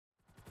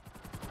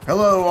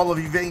Hello, all of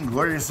you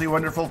vaingloriously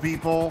wonderful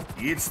people.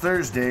 It's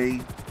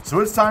Thursday, so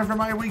it's time for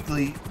my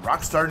weekly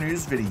Rockstar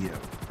News video,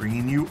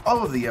 bringing you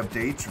all of the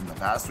updates from the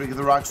past week of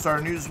the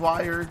Rockstar News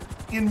Wire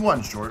in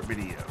one short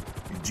video.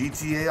 In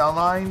GTA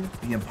Online,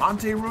 the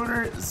Imponte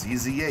Ruiner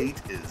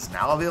ZZ-8 is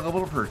now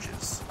available to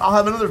purchase. I'll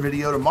have another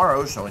video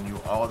tomorrow showing you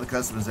all of the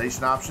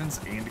customization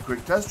options and a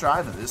quick test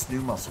drive of this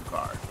new muscle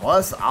car.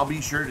 Plus, I'll be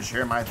sure to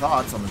share my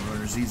thoughts on the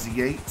Ruiner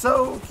ZZ-8,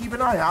 so keep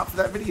an eye out for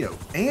that video.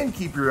 And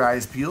keep your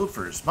eyes peeled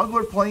for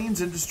smuggler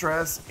planes in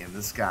distress in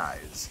the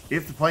skies.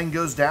 If the plane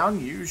goes down,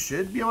 you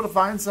should be able to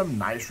find some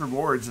nice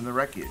rewards in the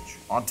wreckage.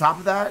 On top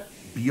of that,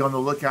 be on the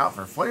lookout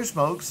for flare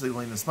smoke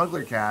signaling the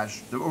smuggler cache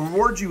that will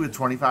reward you with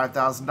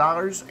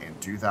 $25,000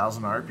 and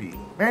 2,000 RP.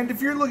 And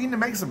if you're looking to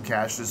make some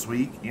cash this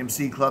week,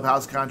 MC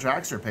Clubhouse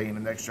contracts are paying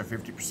an extra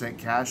 50%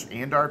 cash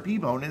and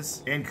RP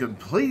bonus, and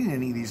completing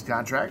any of these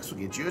contracts will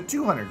get you a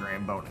 200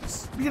 grand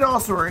bonus. You can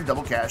also earn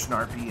double cash and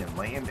RP in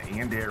land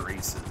and air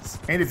races.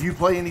 And if you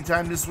play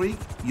anytime this week,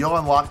 you'll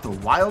unlock the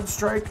Wild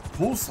Strike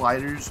pool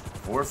sliders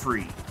for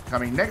free.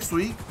 Coming next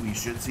week, we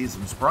should see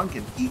some Sprunk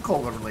and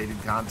E-Cola related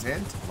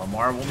content.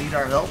 Lamar will need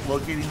our help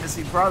locating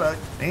missing product,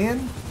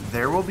 and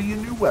there will be a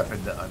new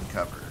weapon to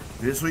uncover.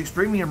 This week's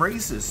premium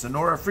race is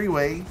Sonora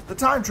Freeway. The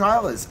time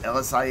trial is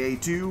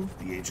LSIA-2,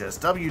 the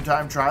HSW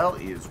time trial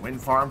is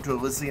Wind Farm to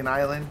Elysian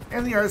Island,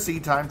 and the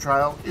RC time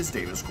trial is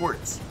Davis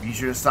Courts. Be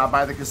sure to stop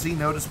by the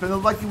casino to spin the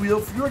lucky wheel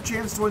for your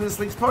chance to win this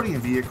week's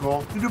podium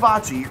vehicle, the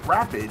Dubachi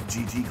Rapid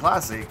GT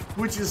Classic,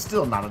 which is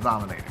still not a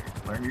Dominator.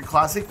 Learn your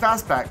classic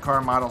fastback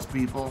car models,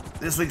 people.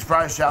 This week's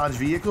prize challenge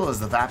vehicle is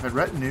the Vapid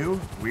Retinue,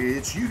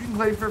 which you can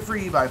claim for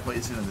free by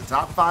placing in the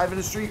top 5 in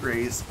a street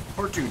race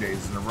for 2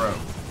 days in a row.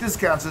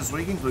 Discounts this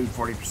week include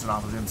 40%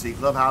 off of MC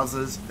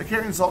Clubhouses, the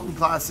Karen Sultan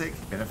Classic,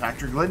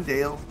 Benefactor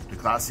Glendale, the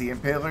Classy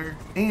Impaler,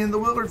 and the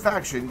Willard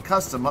Faction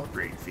Custom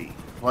Upgrade Fee.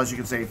 Plus, you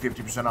can save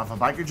 50% off of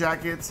Biker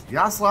Jackets, the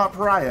Ocelot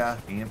Pariah,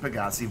 and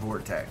Pegassi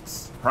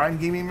Vortex. Prime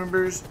Gaming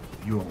members,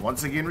 you will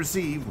once again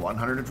receive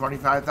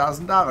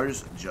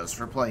 $125,000 just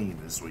for playing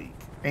this week.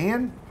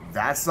 And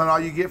that's not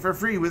all you get for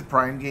free with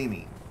Prime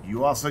Gaming.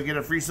 You also get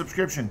a free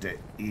subscription to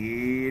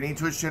any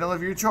Twitch channel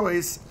of your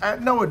choice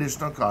at no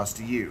additional cost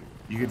to you.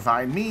 You can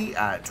find me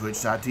at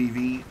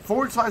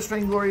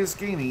twitch.tv/Vainglorious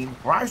Gaming,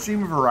 where I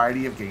stream a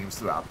variety of games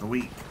throughout the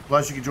week.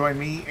 Plus, you can join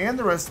me and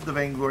the rest of the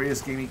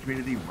Vainglorious Gaming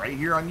community right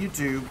here on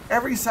YouTube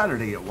every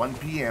Saturday at 1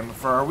 p.m.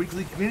 for our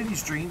weekly community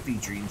stream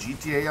featuring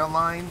GTA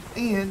Online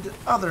and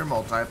other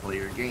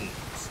multiplayer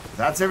games.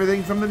 That's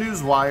everything from the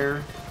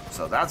Newswire,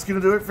 so that's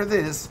going to do it for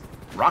this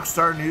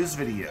Rockstar News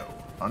video.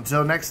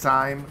 Until next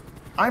time,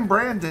 I'm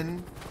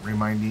Brandon,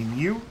 reminding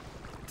you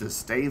to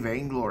stay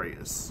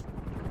vainglorious.